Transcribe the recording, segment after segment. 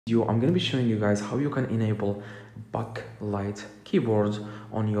I'm going to be showing you guys how you can enable backlight keyboards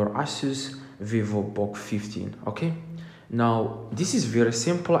on your Asus Vivobook 15. Okay, now this is very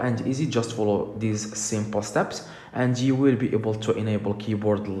simple and easy. Just follow these simple steps and you will be able to enable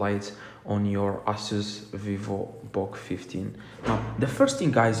keyboard light on your Asus Vivobook 15. Now the first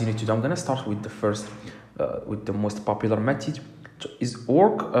thing, guys, you need to do, I'm going to start with the most popular method is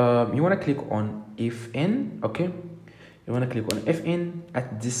work. You want to click on FN. Okay, you want to click on FN.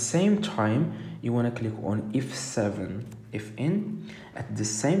 At the same time you want to click on F7. FN. At the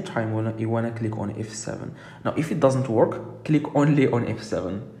same time you want to click on F7. Now if it doesn't work, click only on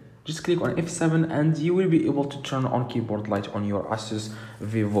F7. Just click on F7 and you will be able to turn on keyboard light on your Asus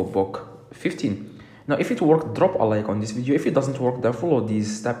Vivobook 15. Now if it worked, drop a like on this video. If it doesn't work, then follow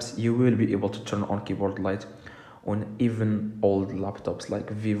these steps. You will be able to turn on keyboard light on even old laptops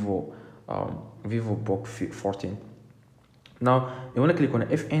like Vivobook 14. Now you want to click on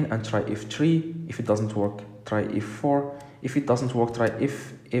FN and try F3. If it doesn't work, try F4. If it doesn't work, try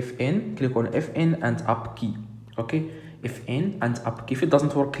FN. Click on FN and up key. Okay, FN and up key. If it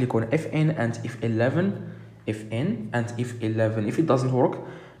doesn't work, click on FN and F11. FN and F11. If it doesn't work,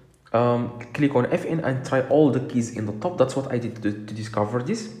 click on FN and try all the keys in the top. That's what I did to discover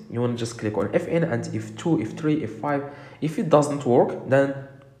this. You want to just click on FN and F2, F3, F5. If it doesn't work, then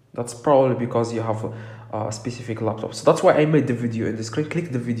that's probably because you have a specific laptop. So that's why I made the video in the screen.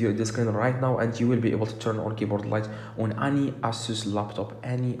 Click the video in the screen right now and you will be able to turn on keyboard light on any Asus laptop.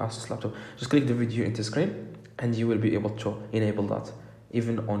 Just click the video in the screen and you will be able to enable that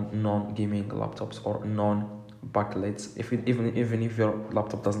even on non-gaming laptops or non-backlights, even if your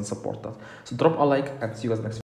laptop doesn't support that. So drop a like and see you guys next video.